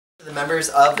The members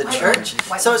of the church,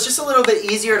 so it's just a little bit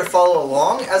easier to follow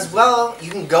along. As well, you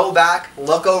can go back,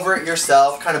 look over it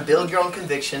yourself, kind of build your own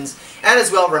convictions, and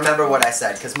as well remember what I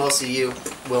said, because most of you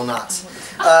will not.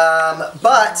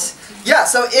 But yeah,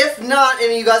 so if not,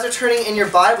 and you guys are turning in your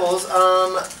Bibles,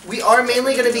 we are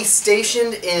mainly going to be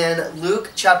stationed in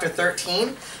Luke chapter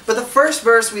 13, but the first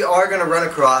verse we are going to run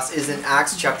across is in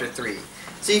Acts chapter 3.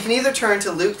 So you can either turn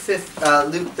to Luke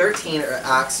 13 or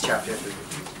Acts chapter 3.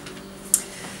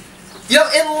 You know,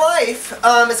 in life,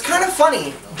 it's kind of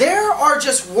funny. There are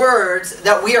just words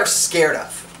that we are scared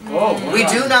of. Oh, we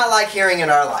do not like hearing in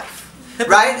our life.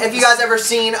 Right? Have you guys ever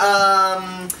seen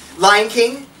Lion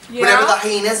King? Yeah. Whenever the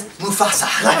hyenas, Mufasa.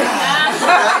 Right?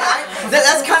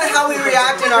 That's kind of how we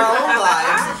react in our own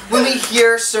lives when we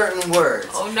hear certain words.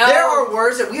 Oh, no. There are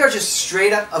words that we are just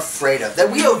straight up afraid of, that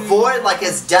we avoid like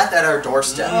as death at our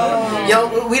doorstep. Oh. You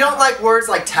know, we don't like words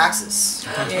like taxes.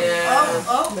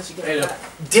 Yeah.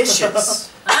 Dishes. That's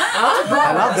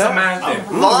a man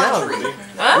thing. Laundry.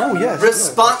 Oh, yes.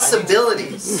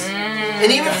 Responsibilities.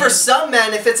 And even for some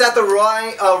men, if it's at the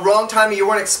wrong time and you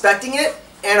weren't expecting it,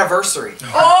 anniversary.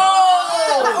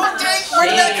 Oh! Dang, where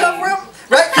did that come from?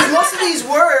 Right? Because most of these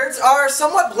words are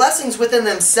somewhat blessings within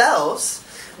themselves,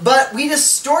 but we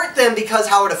distort them because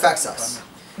how it affects us.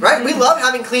 Right? We love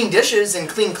having clean dishes and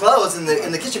clean clothes in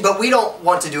the kitchen, but we don't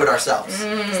want to do it ourselves.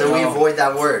 So we avoid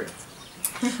that word.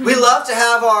 We love to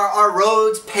have our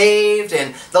roads paved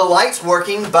and the lights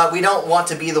working, but we don't want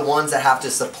to be the ones that have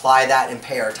to supply that and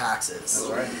pay our taxes.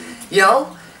 Right. You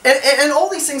know? And all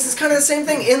these things is kind of the same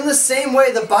thing. In the same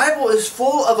way, the Bible is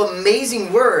full of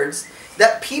amazing words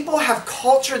that people have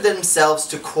cultured themselves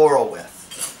to quarrel with.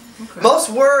 Okay. Most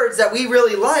words that we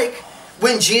really like,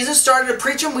 when Jesus started to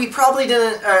preach them, we probably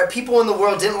didn't, people in the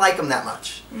world didn't like them that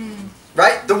much.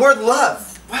 Right? The word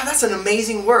love. Wow, that's an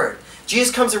amazing word. Jesus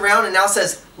comes around and now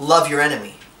says, love your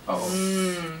enemy.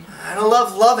 I don't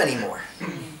love anymore.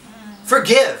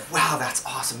 Forgive. Wow, that's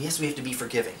awesome. Yes, we have to be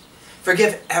forgiving.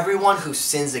 Forgive everyone who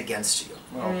sins against you.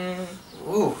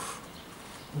 Ooh.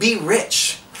 Be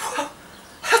rich.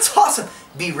 That's awesome.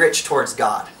 Be rich towards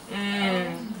God.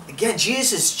 Again,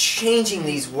 Jesus is changing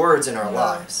these words in our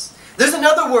lives. There's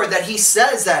another word that he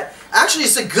says that actually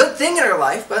is a good thing in our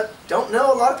life, but don't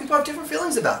know. A lot of people have different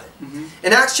feelings about it.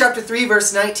 In Acts chapter 3,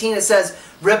 verse 19, it says,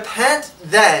 repent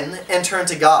then and turn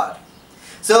to God,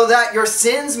 so that your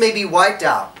sins may be wiped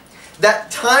out,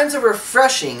 that times of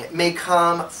refreshing may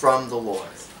come from the Lord.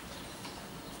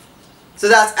 So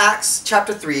that's Acts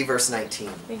chapter 3, verse 19.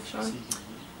 Thanks, Sean.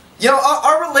 You know,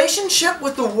 our relationship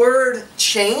with the word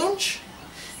change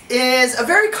is a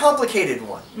very complicated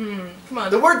one. Come on.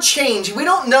 The word change, we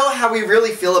don't know how we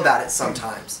really feel about it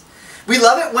sometimes. We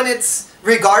love it when it's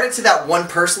regarded to that one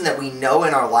person that we know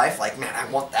in our life, like, man, I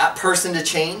want that person to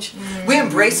change. We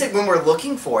embrace it when we're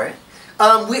looking for it.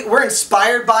 We're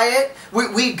inspired by it.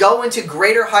 We go into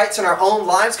greater heights in our own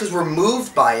lives because we're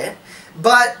moved by it.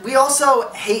 But we also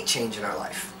hate change in our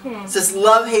life. It's this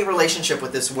love-hate relationship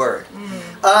with this word.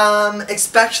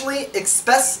 Especially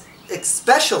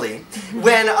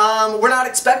when we're not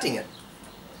expecting it.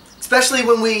 Especially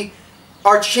when we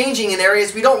are changing in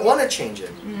areas we don't want to change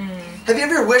it. Have you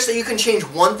ever wished that you can change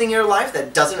one thing in your life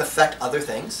that doesn't affect other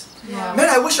things? Yeah. Man,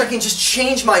 I wish I can just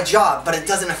change my job, but it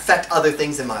doesn't affect other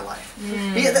things in my life.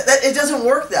 It doesn't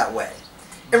work that way.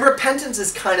 And repentance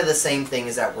is kind of the same thing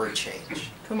as that word change.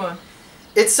 Come on.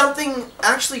 It's something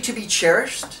actually to be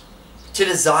cherished, to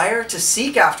desire, to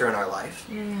seek after in our life.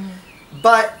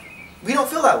 But we don't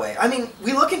feel that way. I mean,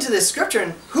 we look into this scripture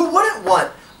and who wouldn't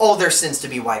want all their sins to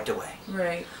be wiped away?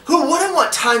 Right. Who wouldn't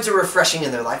want times of refreshing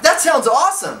in their life? That sounds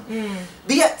awesome.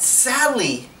 But yet,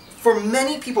 sadly, for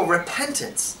many people,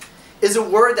 repentance is a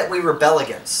word that we rebel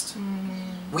against.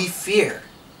 We fear.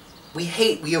 We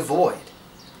hate. We avoid.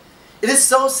 It is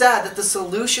so sad that the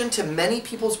solution to many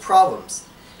people's problems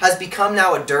has become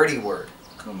now a dirty word.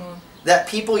 Come on. That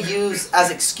people use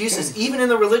as excuses, even in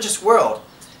the religious world.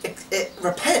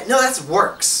 Repent. No, that's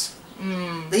works.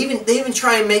 They even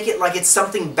try and make it like it's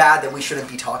something bad that we shouldn't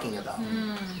be talking about.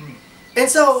 And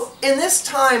so, in this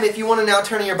time, if you want to now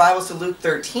turn in your Bibles to Luke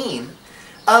 13,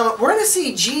 we're going to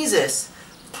see Jesus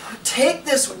take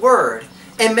this word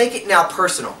and make it now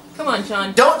personal. Come on,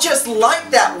 Sean. Don't just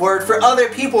like that word for other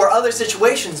people or other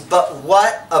situations, but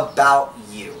what about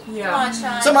you? Yeah. Come on,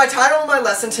 Sean. So my title of my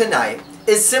lesson tonight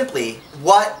is simply,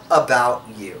 what about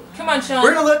you? Come on, Sean.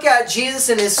 We're going to look at Jesus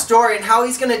and his story and how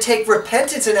he's going to take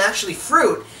repentance and actually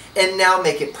fruit and now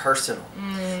make it personal.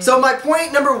 So my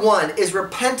point number one is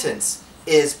repentance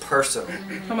is personal.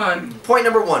 Come on. Point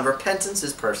number one, repentance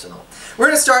is personal. We're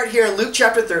going to start here in Luke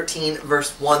chapter 13,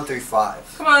 verse 1 through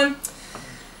 5. Come on.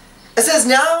 It says,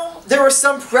 now there were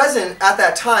some present at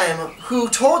that time who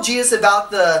told Jesus about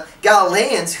the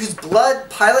Galileans whose blood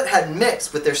Pilate had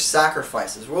mixed with their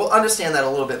sacrifices. We'll understand that a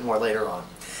little bit more later on.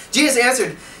 Jesus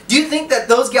answered, do you think that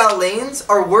those Galileans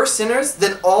are worse sinners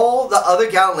than all the other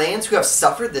Galileans who have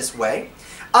suffered this way?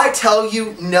 I tell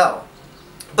you, no.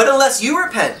 But unless you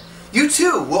repent, you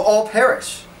too will all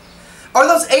perish. Are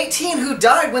those 18 who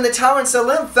died when the tower in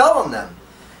Siloam fell on them?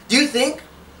 Do you think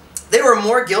they were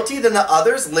more guilty than the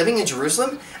others living in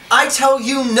Jerusalem? I tell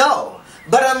you, no.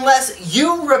 But unless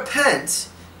you repent,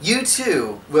 you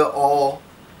too will all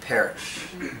perish.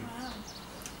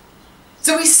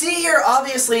 So we see here,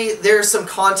 obviously, there's some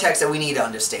context that we need to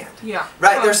understand. Yeah.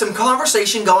 Right? There's some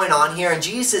conversation going on here, and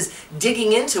Jesus is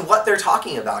digging into what they're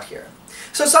talking about here.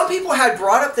 So some people had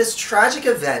brought up this tragic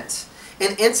event,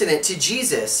 an incident, to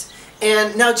Jesus,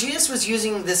 and now Jesus was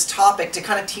using this topic to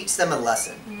kind of teach them a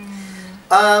lesson.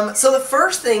 So the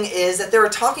first thing is that they were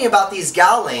talking about these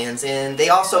Galileans, and they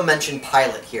also mentioned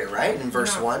Pilate here, right, in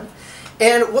verse 1.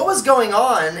 And what was going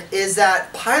on is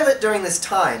that Pilate during this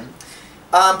time,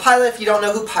 Pilate, if you don't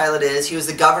know who Pilate is, he was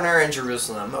the governor in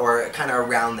Jerusalem, or kind of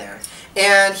around there.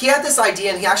 And he had this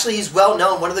idea, and he's well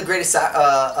known. One of the greatest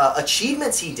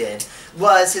achievements he did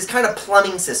was his kind of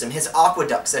plumbing system, his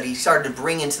aqueducts that he started to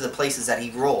bring into the places that he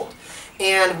ruled.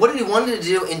 And what he wanted to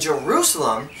do in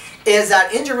Jerusalem is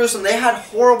that in Jerusalem they had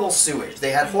horrible sewage.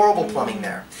 They had horrible plumbing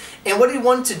there. And what he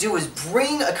wanted to do was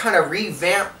bring a kind of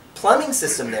revamped plumbing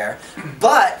system there,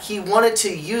 but he wanted to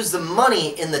use the money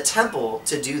in the temple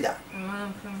to do that.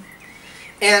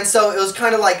 And so it was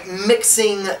kind of like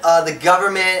mixing the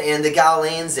government and the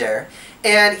Galileans there.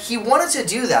 And he wanted to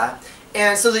do that.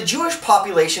 And so the Jewish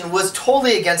population was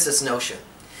totally against this notion.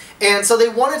 And so they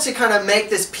wanted to kind of make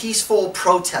this peaceful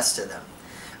protest to them,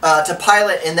 to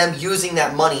Pilate and them using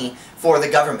that money for the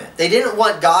government. They didn't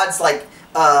want God's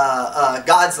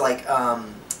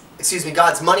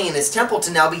money in his temple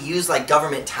to now be used like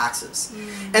government taxes.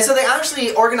 And so they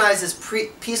actually organized this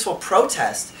peaceful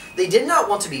protest. They did not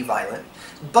want to be violent,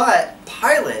 but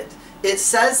Pilate, it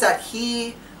says that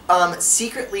he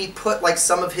secretly put like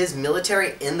some of his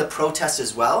military in the protest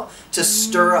as well to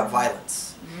stir up violence.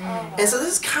 And so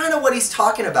this is kind of what he's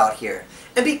talking about here.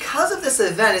 And because of this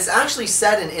event, it's actually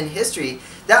said in history,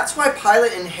 that's why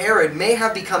Pilate and Herod may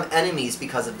have become enemies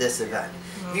because of this event.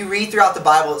 If you read throughout the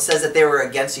Bible, it says that they were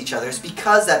against each other. It's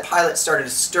because that Pilate started to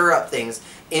stir up things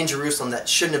in Jerusalem that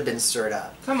shouldn't have been stirred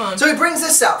up. Come on. So he brings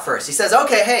this out first. He says,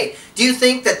 okay, hey, do you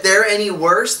think that they're any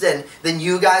worse than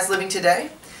you guys living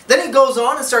today? Then he goes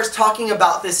on and starts talking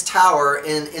about this tower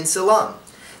in Siloam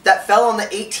that fell on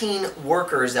the 18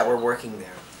 workers that were working there.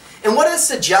 And what is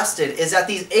suggested is that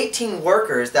these 18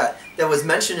 workers that was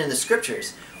mentioned in the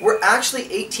scriptures were actually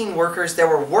 18 workers that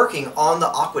were working on the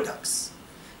aqueducts,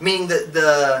 meaning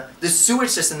the sewage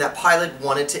system that Pilate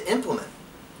wanted to implement.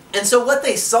 And so what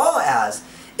they saw as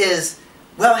is,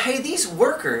 well, hey, these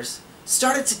workers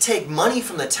started to take money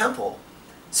from the temple.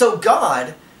 So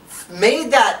God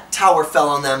made that tower fell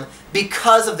on them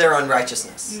because of their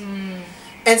unrighteousness.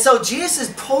 And so Jesus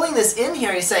is pulling this in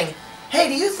here. He's saying, hey,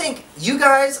 do you think you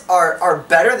guys are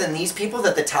better than these people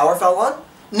that the tower fell on?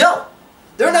 No.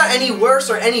 They're not any worse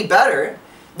or any better.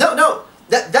 No.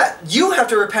 That you have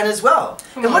to repent as well.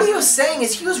 And what he was saying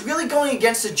is he was really going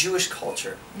against the Jewish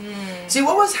culture. See,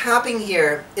 what was happening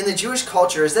here in the Jewish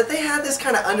culture is that they had this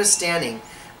kind of understanding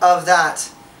of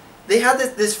that. They had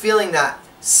this feeling that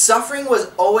suffering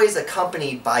was always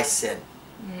accompanied by sin.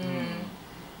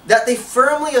 That they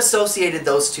firmly associated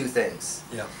those two things.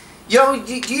 Yeah. You know,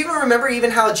 do you even remember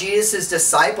even how Jesus'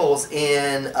 disciples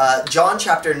in John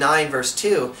chapter 9 verse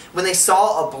 2, when they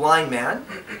saw a blind man,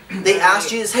 they asked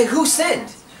Jesus, hey, who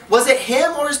sinned? Was it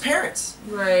him or his parents?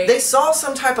 Right. They saw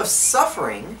some type of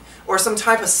suffering or some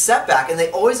type of setback, and they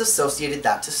always associated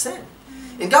that to sin.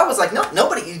 And God was like, no,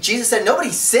 nobody, Jesus said,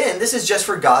 nobody sinned. This is just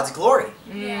for God's glory.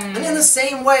 And in the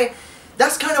same way,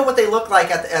 that's kind of what they look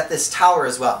like at this tower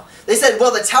as well. They said,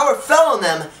 well, the tower fell on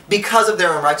them because of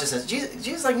their unrighteousness. Jesus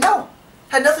is like, no,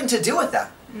 had nothing to do with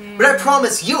that. But I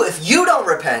promise you, if you don't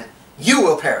repent, you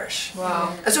will perish.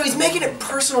 Wow. And so he's making it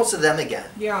personal to them again.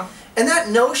 Yeah. And that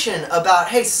notion about,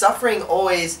 hey, suffering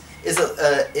always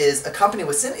is accompanied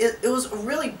with sin, it was a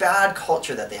really bad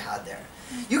culture that they had there.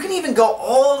 You can even go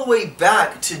all the way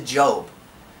back to Job.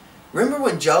 Remember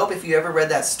when Job, if you ever read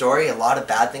that story, a lot of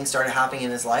bad things started happening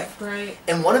in his life? Right.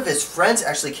 And one of his friends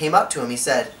actually came up to him. He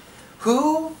said,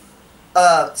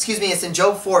 it's in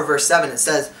Job 4 verse 7. It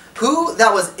says, who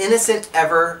that was innocent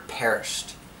ever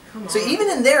perished. So even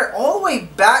in there, all the way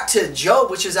back to Job,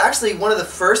 which is actually one of the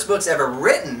first books ever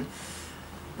written,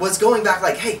 was going back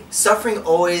like, hey, suffering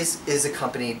always is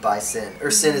accompanied by sin, or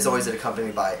sin is always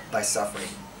accompanied by suffering.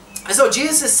 And so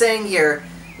Jesus is saying here,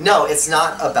 no, it's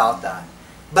not about that.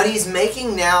 But he's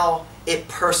making now it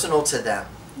personal to them.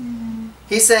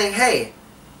 He's saying, hey,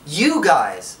 you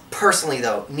guys personally,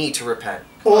 though, need to repent,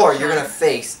 or you're going to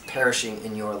face perishing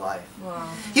in your life. Wow.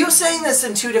 He was saying this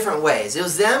in two different ways. It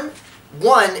was them,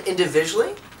 one,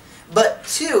 individually, but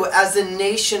two, as the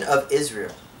nation of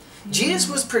Israel. Jesus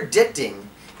was predicting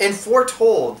and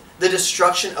foretold the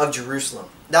destruction of Jerusalem.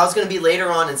 That was going to be later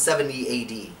on in 70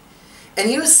 AD. And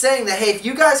he was saying that, hey, if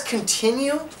you guys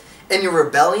continue in your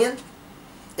rebellion,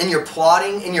 in your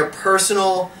plotting, in your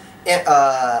personal, in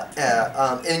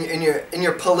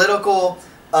your political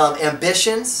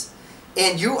ambitions,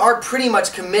 and you are pretty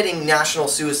much committing national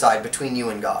suicide between you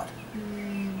and God.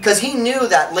 Because he knew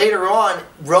that later on,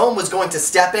 Rome was going to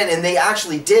step in, and they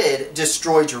actually did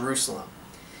destroy Jerusalem.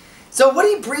 So what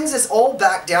he brings us all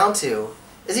back down to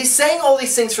is he's saying all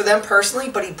these things for them personally,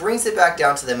 but he brings it back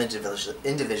down to them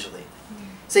individually.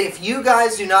 Say, if you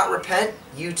guys do not repent,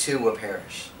 you too will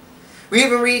perish. We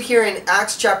even read here in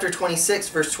Acts chapter 26,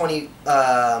 verse 20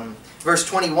 to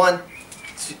 21,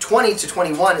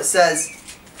 it says,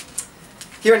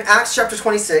 here in Acts chapter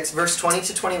 26, verse 20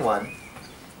 to 21, it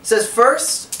says,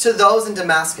 first to those in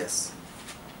Damascus,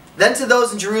 then to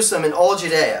those in Jerusalem and all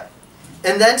Judea,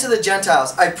 and then to the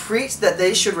Gentiles, I preached that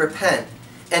they should repent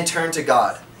and turn to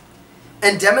God,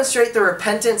 and demonstrate the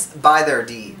repentance by their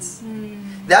deeds.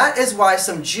 That is why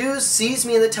some Jews seized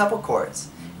me in the temple courts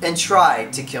and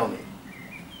tried to kill me.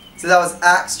 So that was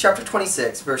Acts chapter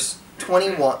 26, verse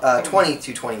 20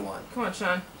 to 21. Come on,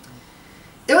 Sean.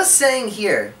 It was saying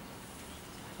here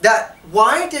that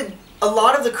why did a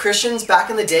lot of the Christians back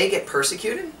in the day get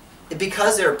persecuted?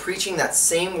 Because they were preaching that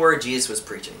same word Jesus was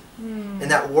preaching. And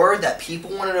that word that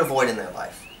people wanted to avoid in their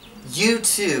life. You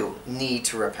too need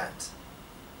to repent.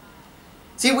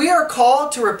 See, we are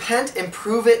called to repent and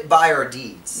prove it by our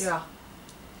deeds. Yeah.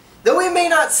 Though we may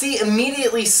not see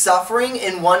immediately suffering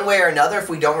in one way or another if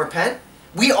we don't repent,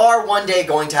 we are one day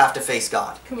going to have to face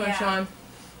God. Come on, Sean.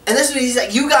 And this is what he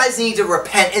said, you guys need to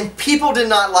repent. And people did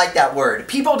not like that word.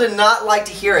 People did not like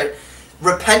to hear it.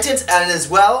 Repentance, and as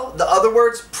well, the other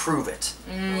words, prove it.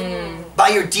 By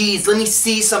your deeds, let me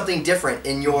see something different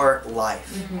in your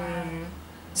life.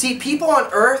 See, people on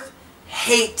earth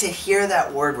hate to hear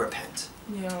that word repent.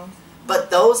 Yeah.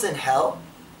 But those in hell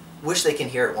wish they can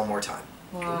hear it one more time.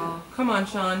 Wow. Come on,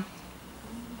 Sean.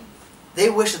 They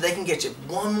wish that they can get you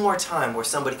one more time where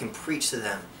somebody can preach to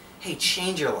them, hey,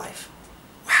 change your life.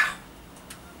 Wow.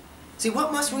 See,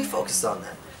 what must we focus on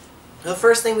then? The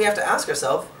first thing we have to ask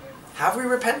ourselves, have we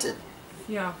repented?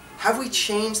 Yeah. Have we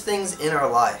changed things in our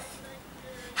life?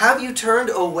 Have you turned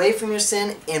away from your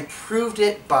sin and proved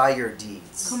it by your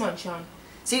deeds? Come on, Sean.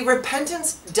 See,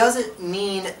 repentance doesn't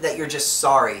mean that you're just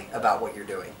sorry about what you're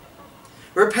doing.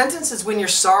 Repentance is when you're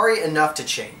sorry enough to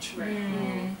change.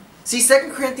 See,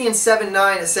 2 Corinthians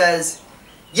 7:9, it says,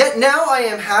 yet now I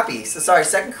am happy. So sorry,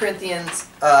 2 Corinthians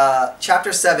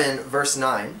chapter 7, verse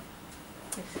 9.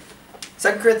 2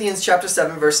 Corinthians chapter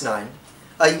 7, verse 9.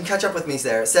 You can catch up with me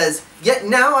there. It says, yet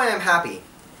now I am happy,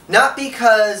 not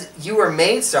because you were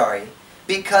made sorry,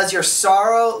 because your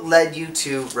sorrow led you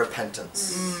to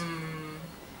repentance.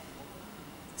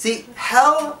 See,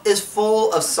 hell is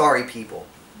full of sorry people.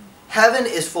 Heaven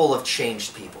is full of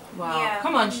changed people. Wow. Yeah.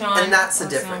 Come on, Sean. And that's the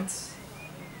difference.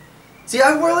 See,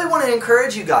 I really want to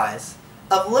encourage you guys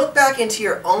of look back into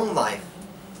your own life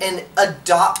and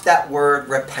adopt that word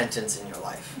repentance in your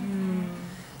life.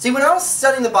 See, when I was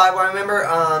studying the Bible, I remember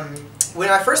when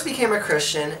I first became a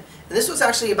Christian, and this was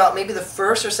actually about maybe the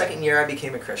first or second year I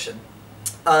became a Christian.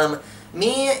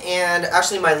 Me and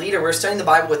actually my leader, we were studying the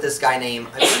Bible with this guy named,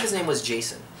 I believe his name was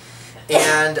Jason.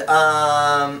 And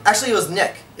actually it was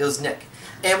Nick. It was Nick.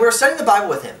 And we were studying the Bible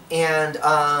with him. And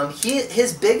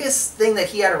his biggest thing that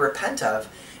he had to repent of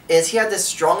is he had this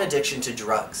strong addiction to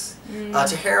drugs,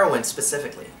 to heroin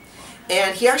specifically.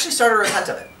 And he actually started to repent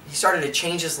of it. He started to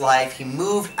change his life. He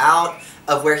moved out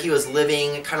of where he was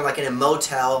living, kind of like in a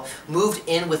motel, moved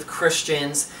in with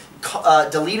Christians,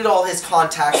 deleted all his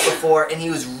contacts before, and he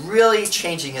was really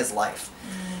changing his life.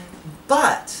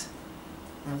 But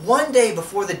one day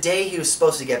before the day he was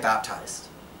supposed to get baptized,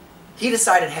 he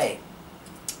decided, hey,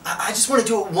 I just want to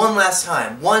do it one last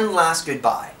time, one last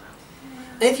goodbye.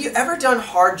 And if you've ever done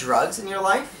hard drugs in your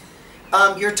life,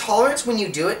 your tolerance when you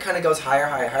do it kind of goes higher,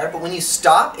 higher, higher, but when you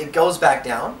stop, it goes back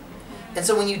down. And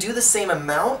so when you do the same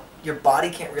amount, your body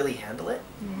can't really handle it.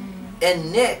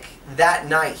 And Nick, that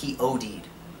night, he OD'd.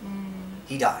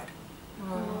 He died.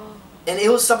 And it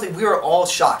was something, we were all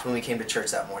shocked when we came to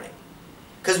church that morning.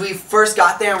 Because we first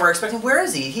got there and we're expecting, where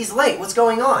is he? He's late. What's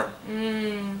going on?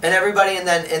 And everybody, and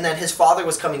then his father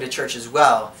was coming to church as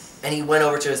well. And he went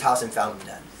over to his house and found him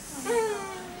dead.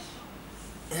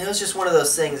 And it was just one of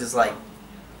those things, is like,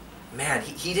 man,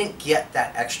 he didn't get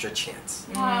that extra chance.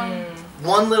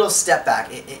 One little step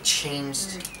back, it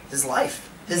changed his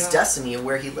life, his destiny, and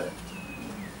where he lived.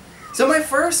 So my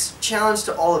first challenge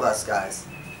to all of us, guys,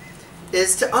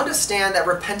 is to understand that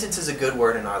repentance is a good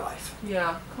word in our life.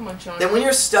 Yeah, come on, Sean. That when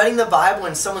you're studying the Bible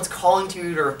and someone's calling to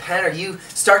you to repent, or you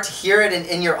start to hear it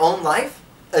in your own life,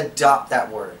 adopt that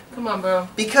word. Come on, bro.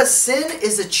 Because sin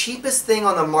is the cheapest thing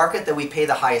on the market that we pay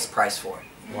the highest price for.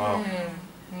 Wow.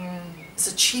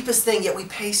 It's the cheapest thing, yet we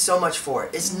pay so much for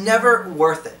it. It's never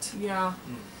worth it. Yeah.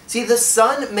 See, the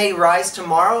sun may rise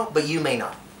tomorrow, but you may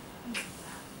not.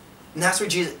 And that's where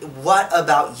Jesus, what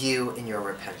about you and your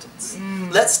repentance?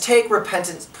 Let's take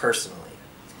repentance personally.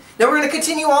 Now we're going to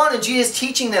continue on, and Jesus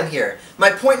teaching them here.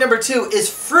 My point number 2 is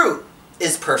fruit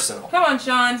is personal. Come on,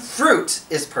 Sean. Fruit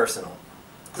is personal.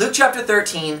 Luke chapter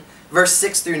 13, verse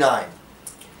 6 through 9. It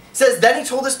says, then he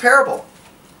told this parable.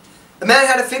 A man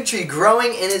had a fig tree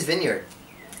growing in his vineyard,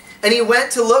 and he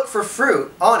went to look for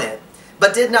fruit on it,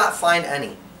 but did not find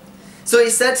any. So he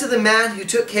said to the man who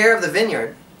took care of the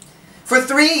vineyard, for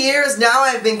 3 years now I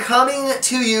have been coming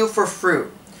to you for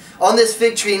fruit on this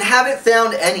fig tree and haven't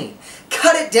found any.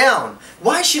 Cut it down.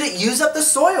 Why should it use up the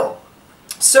soil?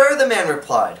 Sir, the man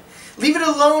replied, leave it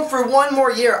alone for 1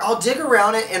 more year. I'll dig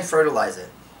around it and fertilize it.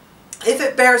 If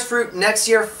it bears fruit next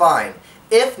year, fine.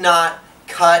 If not,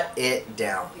 cut it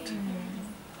down.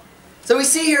 So we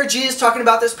see here Jesus talking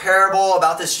about this parable,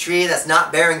 about this tree that's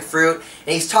not bearing fruit.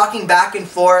 And he's talking back and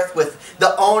forth with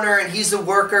the owner, and he's the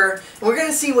worker. And we're going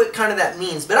to see what kind of that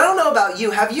means. But I don't know about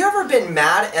you. Have you ever been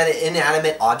mad at an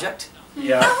inanimate object?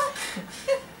 Yeah.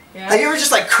 Have you ever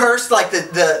just like cursed like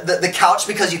the couch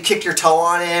because you kicked your toe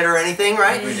on it or anything,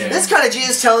 right? This is kind of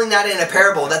Jesus telling that in a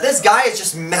parable, that this guy is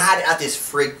just mad at this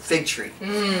fig tree.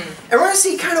 And we're going to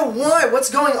see kind of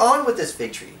what's going on with this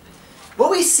fig tree. What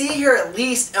we see here, at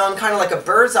least on kind of like a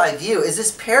bird's eye view, is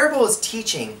this parable is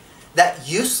teaching that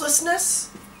uselessness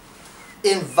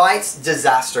invites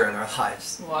disaster in our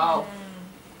lives. Wow.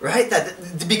 Right?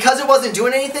 That because it wasn't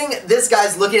doing anything, this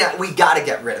guy's looking at, we got to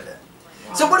get rid of it.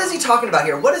 Wow. So what is he talking about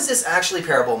here? What does this actually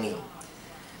parable mean?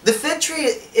 The fig tree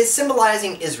is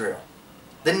symbolizing Israel,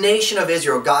 the nation of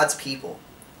Israel, God's people.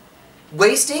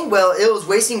 Wasting, well, it was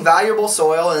wasting valuable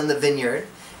soil in the vineyard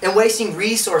and wasting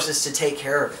resources to take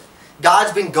care of it.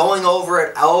 God's been going over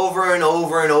it over and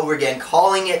over and over again,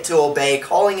 calling it to obey,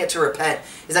 calling it to repent.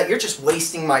 Is that you're just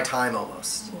wasting my time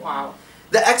almost. Wow.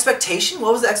 The expectation,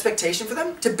 what was the expectation for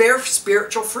them? To bear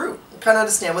spiritual fruit. We kind of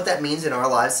understand what that means in our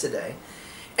lives today.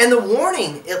 And the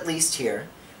warning, at least here,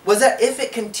 was that if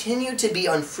it continued to be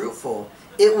unfruitful,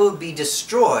 it would be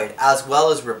destroyed as well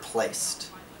as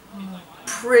replaced.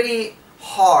 Pretty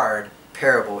hard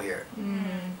parable here.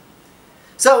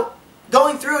 So,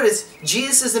 going through it is,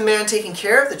 Jesus is the man taking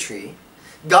care of the tree.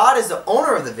 God is the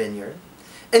owner of the vineyard.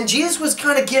 And Jesus was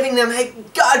kind of giving them, hey,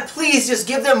 God, please just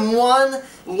give them one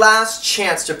last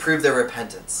chance to prove their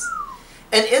repentance.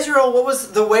 And Israel, what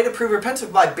was the way to prove repentance?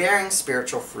 By bearing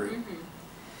spiritual fruit.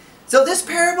 So this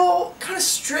parable kind of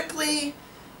strictly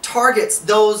targets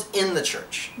those in the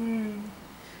church.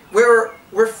 Where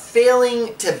we're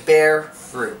failing to bear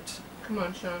fruit. Come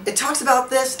on, Sean. It talks about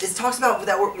this. It talks about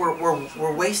that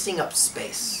we're wasting up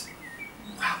space.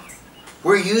 Wow.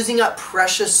 We're using up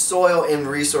precious soil and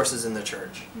resources in the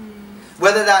church.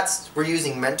 Whether that's we're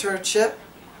using mentorship,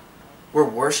 we're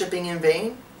worshiping in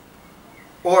vain,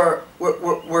 or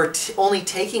we're only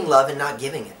taking love and not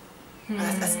giving it.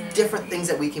 That's different things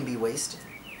that we can be wasting.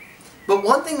 But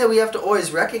one thing that we have to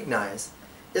always recognize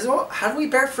is, well, how do we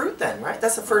bear fruit then, right?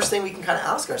 That's the first thing we can kind of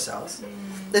ask ourselves.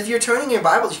 If you're turning your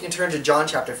Bibles, you can turn to John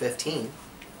chapter 15.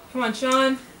 Come on,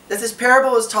 Sean. That this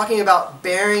parable is talking about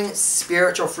bearing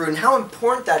spiritual fruit and how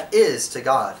important that is to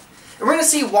God. And we're going to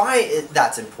see why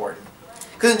that's important.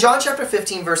 Because in John chapter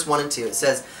 15, verse 1 and 2, it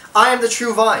says, I am the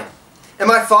true vine, and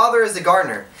my Father is the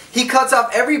gardener. He cuts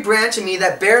off every branch in me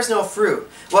that bears no fruit,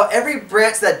 while every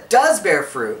branch that does bear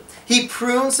fruit, he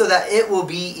prunes so that it will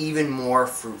be even more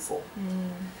fruitful.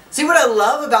 See, what I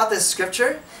love about this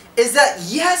scripture is that,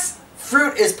 yes,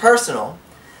 fruit is personal,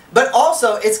 but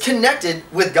also it's connected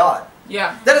with God.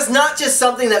 Yeah. That is not just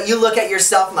something that you look at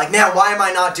yourself and like, man, why am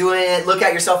I not doing it? Look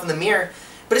at yourself in the mirror.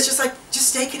 But it's just like, just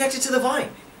stay connected to the vine.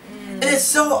 And it's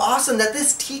so awesome that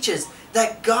this teaches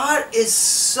that God is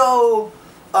so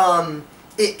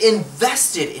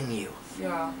invested in you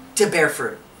to bear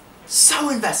fruit. So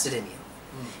invested in you.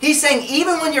 He's saying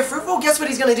even when you're fruitful, guess what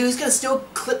he's going to do? He's going to still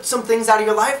clip some things out of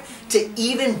your life to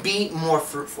even be more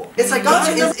fruitful. It's like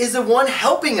God is the one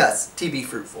helping us to be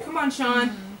fruitful. Come on,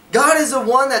 Sean. God is the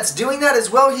one that's doing that as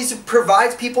well. He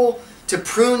provides people to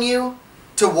prune you,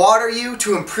 to water you,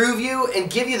 to improve you, and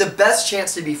give you the best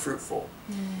chance to be fruitful.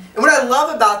 And what I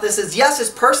love about this is, yes, it's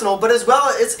personal, but as well,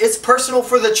 it's personal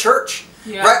for the church.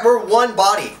 Yeah. Right? We're one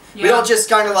body. Yeah. We don't just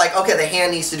kind of like, okay, the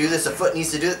hand needs to do this, the foot needs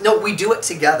to do this. No, we do it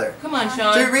together. Come on,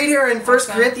 Sean. So we read here in 1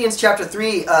 Corinthians chapter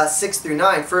 3, 6 through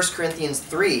 9, 1 Corinthians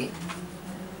 3. It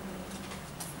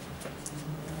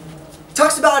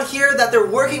talks about here that they're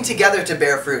working together to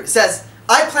bear fruit. It says,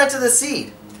 I planted the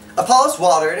seed, Apollos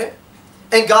watered it,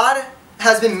 and God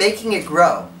has been making it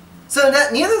grow. So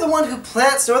that neither the one who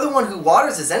plants nor the one who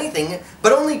waters is anything,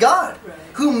 but only God,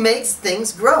 who makes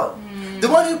things grow. The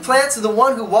one who plants and the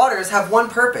one who waters have one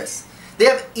purpose.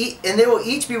 And they will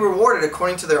each be rewarded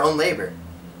according to their own labor.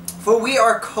 For we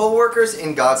are co-workers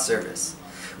in God's service.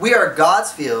 We are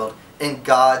God's field and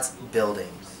God's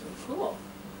building. Cool.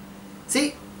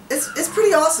 See, it's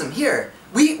pretty awesome here.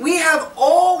 We have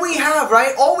all we have,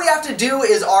 right? All we have to do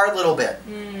is our little bit.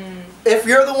 If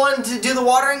you're the one to do the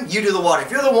watering, you do the watering.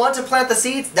 If you're the one to plant the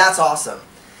seeds, that's awesome.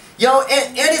 You know,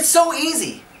 and it's so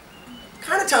easy.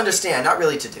 Kind of to understand, not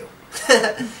really to do.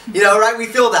 You know, right? We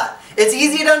feel that. It's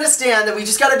easy to understand that we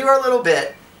just got to do our little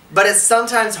bit, but it's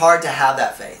sometimes hard to have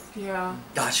that faith. Yeah.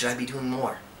 God, should I be doing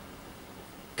more?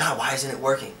 God, why isn't it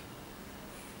working?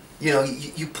 You know,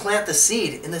 you plant the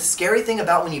seed, and the scary thing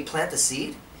about when you plant the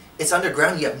seed, it's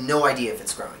underground, you have no idea if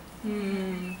it's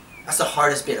growing. That's the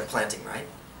hardest bit of planting, right?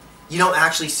 You don't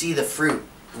actually see the fruit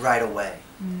right away.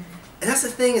 And that's the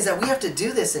thing, is that we have to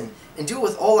do this and do it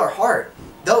with all our heart.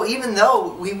 Even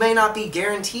though we may not be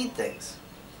guaranteed things.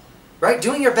 Right?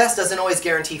 Doing your best doesn't always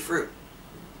guarantee fruit.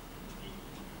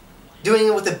 Doing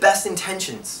it with the best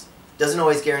intentions doesn't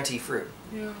always guarantee fruit.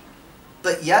 Yeah.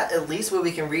 But yet, at least what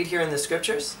we can read here in the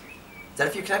scriptures, is that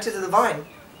if you're connected to the vine,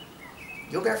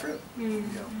 you'll bear fruit.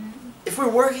 If we're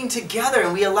working together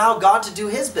and we allow God to do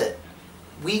His bit,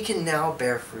 we can now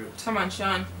bear fruit. Come on,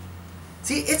 Sean.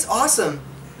 See, it's awesome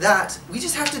that we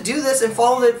just have to do this and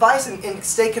follow the advice and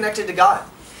stay connected to God.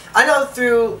 I know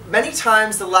through many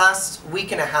times the last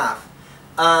week and a half,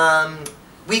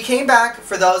 we came back,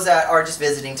 for those that are just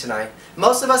visiting tonight,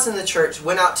 most of us in the church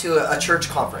went out to a church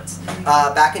conference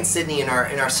back in Sydney in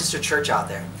our sister church out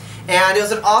there. And it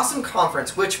was an awesome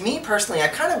conference, which me personally, I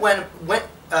kind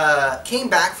of came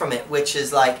back from it, which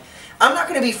is like, I'm not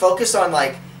going to be focused on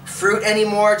like fruit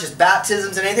anymore, just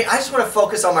baptisms and anything. I just want to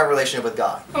focus on my relationship with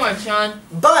God. Come on, Sean.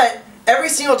 But every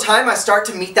single time I start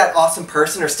to meet that awesome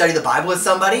person or study the Bible with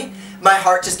somebody, my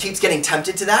heart just keeps getting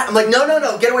tempted to that. I'm like,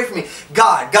 no, get away from me.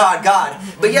 God, God, God.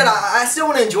 But yet I still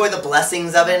want to enjoy the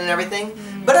blessings of it and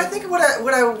everything. But I think what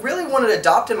I really wanted to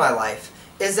adopt in my life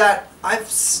is that I've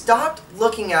stopped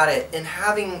looking at it and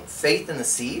having faith in the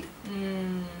seed.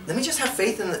 Let me just have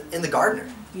faith in the gardener.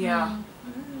 Yeah.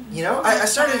 You know, I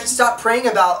started to stop praying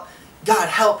about, God,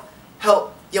 help,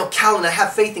 you know, Callan, I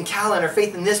have faith in Callan, or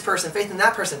faith in this person, faith in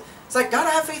that person. It's like, God, I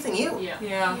have faith in you.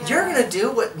 Yeah. You're going to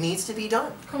do what needs to be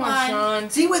done. Come on, Sean.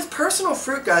 See, with personal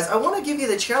fruit, guys, I want to give you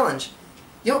the challenge.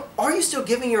 You know, are you still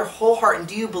giving your whole heart, and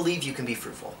do you believe you can be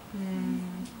fruitful?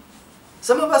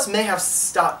 Some of us may have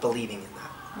stopped believing in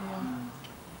that.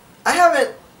 I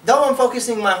haven't, though I'm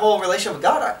focusing my whole relationship with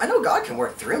God, I know God can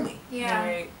work through me.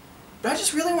 Right. But I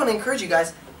just really want to encourage you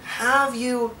guys, have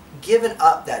you given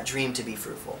up that dream to be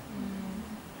fruitful?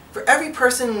 For every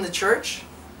person in the church,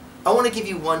 I want to give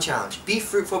you one challenge. Be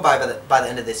fruitful by the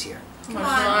end of this year. Come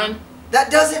on. That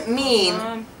doesn't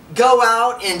mean go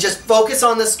out and just focus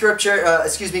on the scripture,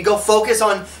 go focus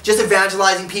on just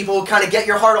evangelizing people, kind of get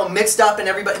your heart all mixed up and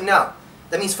everybody. No.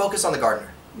 That means focus on the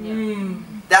gardener.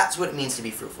 That's what it means to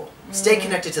be fruitful. Stay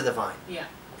connected to the vine.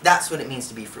 That's what it means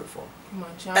to be fruitful. Come on,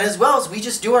 John. And as well as we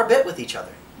just do our bit with each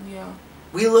other.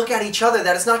 We look at each other,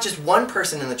 that it's not just one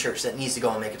person in the church that needs to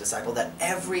go and make a disciple, that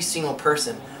every single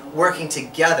person working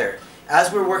together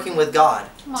as we're working with God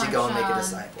to go and make a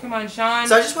disciple. Come on, Sean.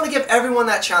 So I just want to give everyone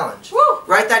that challenge. Woo!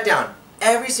 Write that down.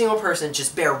 Every single person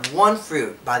just bear one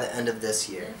fruit by the end of this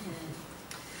year.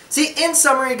 See, in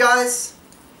summary, guys,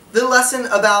 the lesson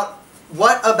about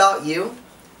what about you,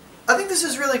 I think this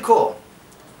is really cool.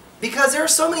 Because there are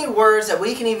so many words that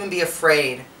we can even be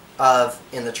afraid of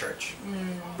in the church.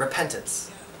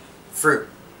 Repentance, fruit,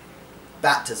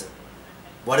 baptism.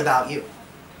 What about you?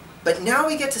 But now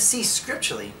we get to see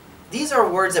scripturally, these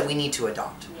are words that we need to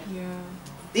adopt.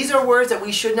 These are words that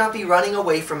we should not be running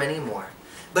away from anymore,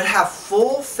 but have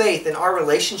full faith in our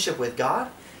relationship with God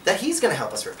that He's going to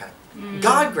help us repent.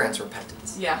 God grants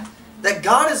repentance. That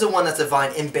God is the one that's the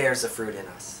vine and bears the fruit in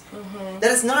us.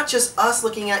 That it's not just us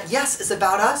looking at, yes, it's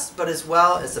about us, but as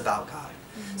well it's about God.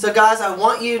 So guys, I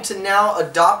want you to now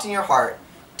adopt in your heart,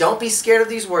 don't be scared of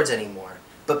these words anymore,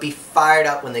 but be fired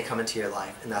up when they come into your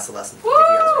life. And that's the lesson.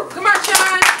 Woo! Come on,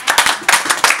 Sean!